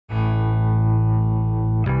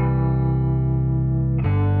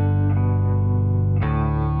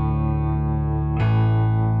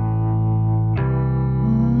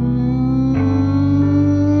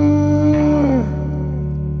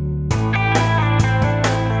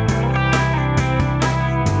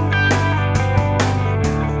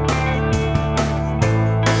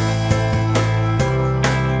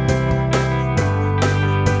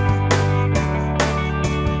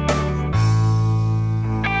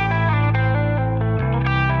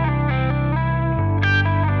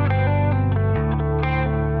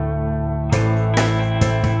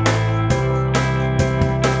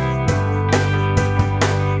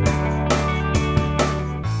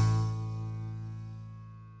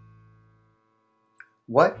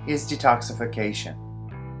What is detoxification?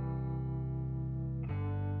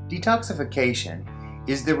 Detoxification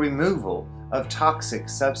is the removal of toxic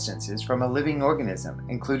substances from a living organism,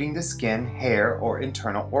 including the skin, hair, or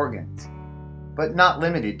internal organs, but not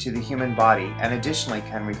limited to the human body, and additionally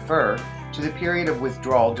can refer to the period of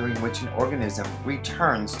withdrawal during which an organism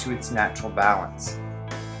returns to its natural balance.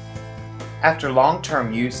 After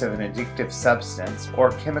long-term use of an addictive substance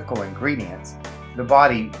or chemical ingredients, the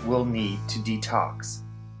body will need to detox.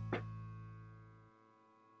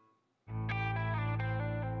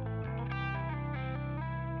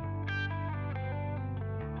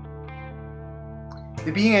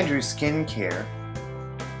 The B. Andrews Skincare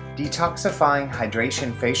Detoxifying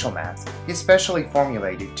Hydration Facial Mask is specially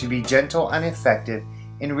formulated to be gentle and effective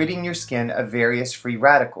in ridding your skin of various free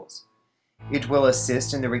radicals. It will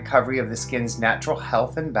assist in the recovery of the skin's natural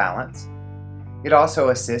health and balance. It also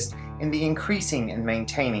assists in the increasing and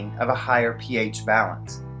maintaining of a higher pH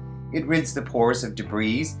balance. It rids the pores of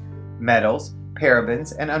debris, metals,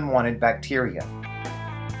 parabens, and unwanted bacteria.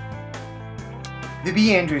 The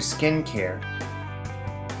B. Andrews Skincare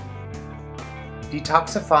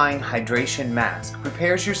Detoxifying Hydration Mask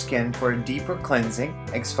prepares your skin for a deeper cleansing,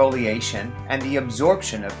 exfoliation, and the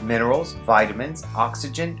absorption of minerals, vitamins,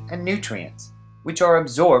 oxygen, and nutrients, which are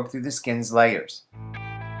absorbed through the skin's layers.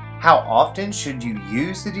 How often should you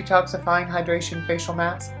use the Detoxifying Hydration Facial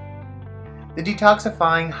Mask? The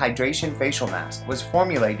Detoxifying Hydration Facial Mask was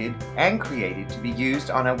formulated and created to be used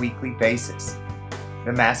on a weekly basis.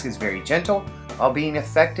 The mask is very gentle, while being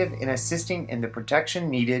effective in assisting in the protection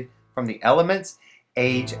needed from the elements,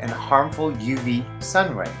 age, and harmful UV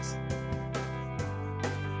sun rays.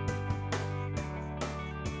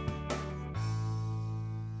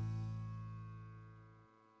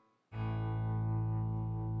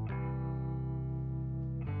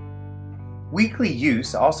 Weekly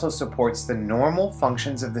use also supports the normal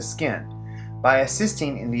functions of the skin by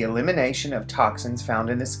assisting in the elimination of toxins found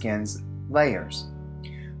in the skin's layers.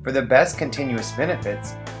 For the best continuous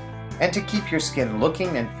benefits, and to keep your skin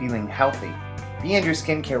looking and feeling healthy, B. Andrews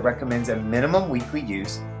Skincare recommends a minimum weekly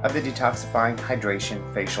use of the Detoxifying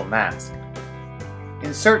Hydration Facial Mask.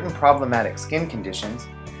 In certain problematic skin conditions,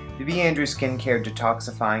 the B. Andrews Skincare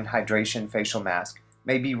Detoxifying Hydration Facial Mask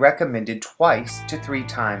may be recommended twice to 3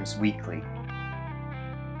 times weekly.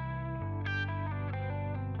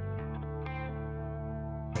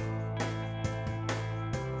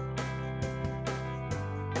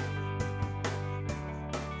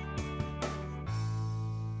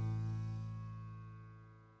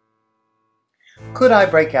 Could I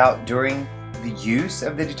break out during the use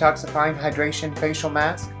of the Detoxifying Hydration Facial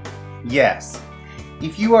Mask? Yes.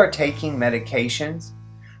 If you are taking medications,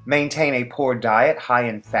 maintain a poor diet high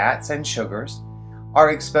in fats and sugars,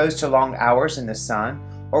 are exposed to long hours in the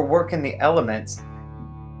sun, or work in the elements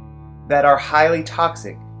that are highly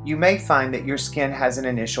toxic, you may find that your skin has an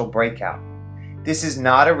initial breakout. This is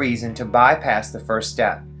not a reason to bypass the first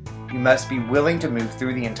step. You must be willing to move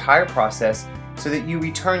through the entire process so that you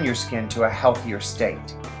return your skin to a healthier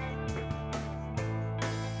state.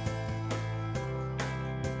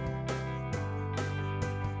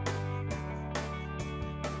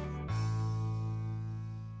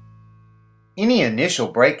 Any initial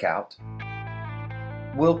breakout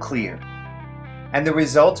will clear, and the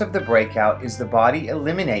result of the breakout is the body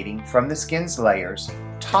eliminating from the skin's layers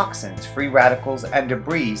toxins, free radicals, and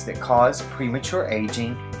debris that cause premature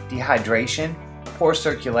aging, dehydration, poor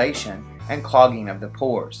circulation, and clogging of the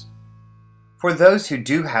pores. For those who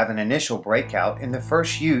do have an initial breakout in the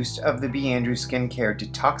first use of the B. Andrews Skincare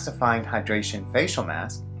Detoxifying Hydration Facial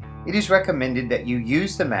Mask, it is recommended that you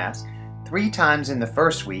use the mask 3 times in the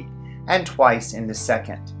first week and twice in the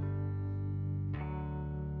second.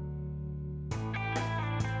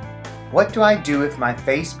 What do I do if my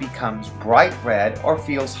face becomes bright red or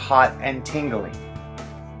feels hot and tingling?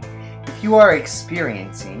 If you are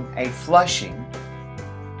experiencing a flushing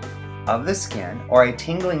of the skin or a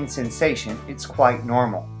tingling sensation, it's quite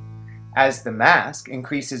normal, as the mask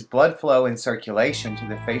increases blood flow and circulation to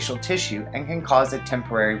the facial tissue and can cause a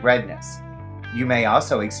temporary redness. You may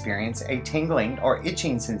also experience a tingling or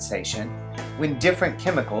itching sensation when different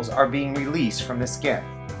chemicals are being released from the skin.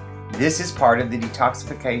 This is part of the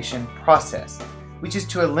detoxification process, which is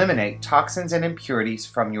to eliminate toxins and impurities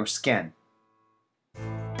from your skin.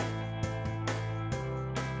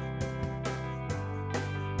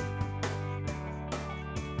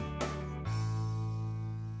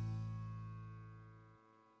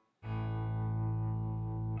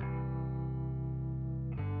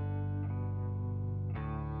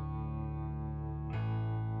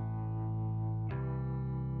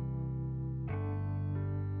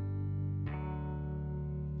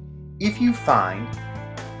 If you find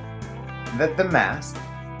that the mask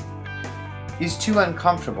is too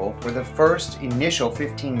uncomfortable for the first initial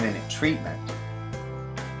 15-minute treatment,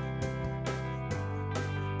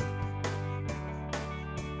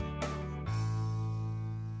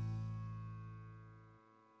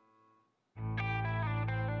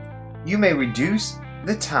 you may reduce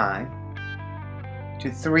the time to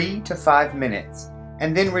 3 to 5 minutes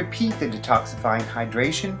and then repeat the Detoxifying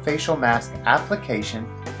Hydration Facial Mask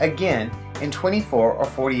application again in 24 or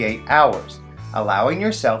 48 hours, allowing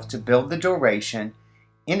yourself to build the duration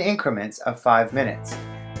in increments of 5 minutes.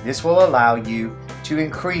 This will allow you to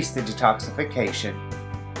increase the detoxification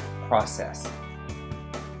process.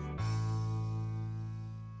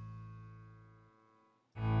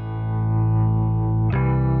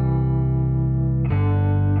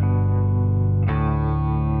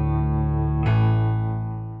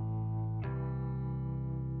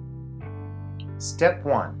 Step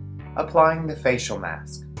 1. Applying the facial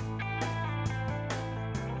mask.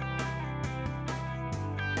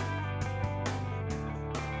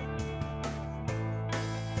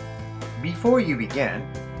 Before you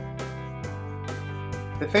begin,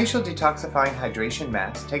 the facial detoxifying hydration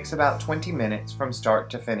mask takes about 20 minutes from start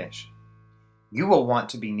to finish. You will want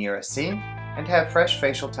to be near a sink and have fresh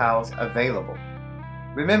facial towels available.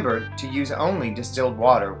 Remember to use only distilled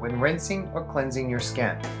water when rinsing or cleansing your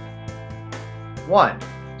skin. 1.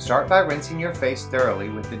 Start by rinsing your face thoroughly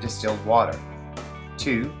with the distilled water.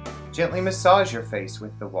 2. Gently massage your face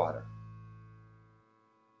with the water.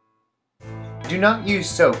 Do not use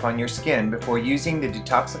soap on your skin before using the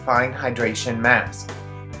detoxifying hydration mask.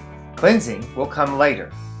 Cleansing will come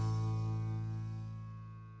later.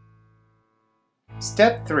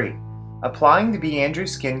 Step 3. Applying the B. Andrew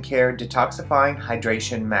Skincare Detoxifying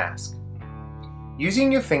Hydration Mask.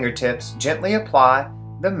 Using your fingertips, gently apply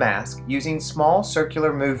the mask using small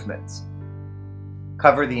circular movements.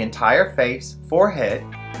 Cover the entire face, forehead,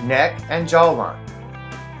 neck, and jawline.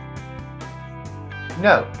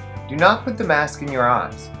 Note, do not put the mask in your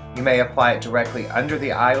eyes. You may apply it directly under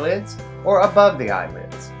the eyelids or above the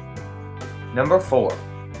eyelids. Number 4.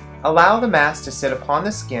 Allow the mask to sit upon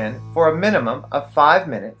the skin for a minimum of 5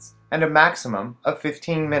 minutes and a maximum of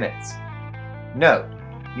 15 minutes. Note,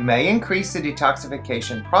 you may increase the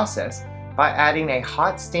detoxification process by adding a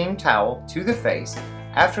hot steam towel to the face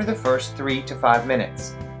after the first 3 to 5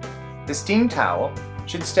 minutes. The steam towel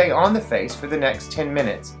should stay on the face for the next 10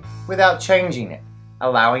 minutes without changing it,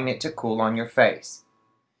 allowing it to cool on your face.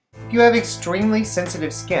 If you have extremely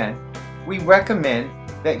sensitive skin, we recommend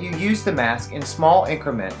that you use the mask in small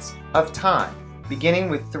increments of time, beginning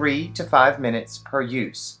with 3 to 5 minutes per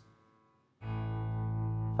use.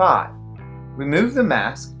 5. Remove the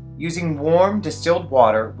mask using warm distilled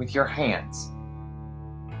water with your hands.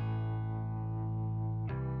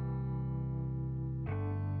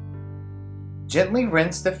 Gently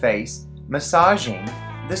rinse the face, massaging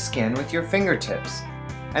the skin with your fingertips,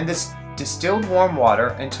 and this distilled warm water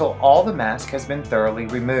until all the mask has been thoroughly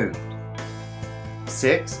removed.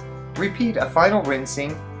 6. Repeat a final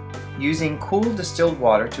rinsing using cool distilled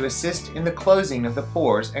water to assist in the closing of the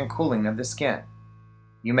pores and cooling of the skin.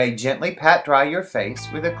 You may gently pat dry your face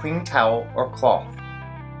with a clean towel or cloth.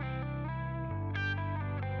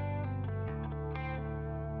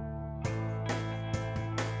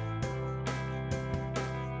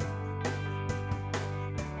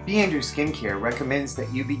 B. Andrew Skincare recommends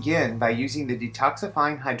that you begin by using the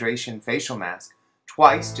Detoxifying Hydration Facial Mask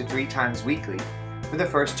twice to 3 times weekly for the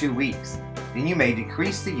first 2 weeks. Then you may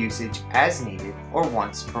decrease the usage as needed or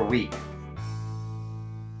once per week.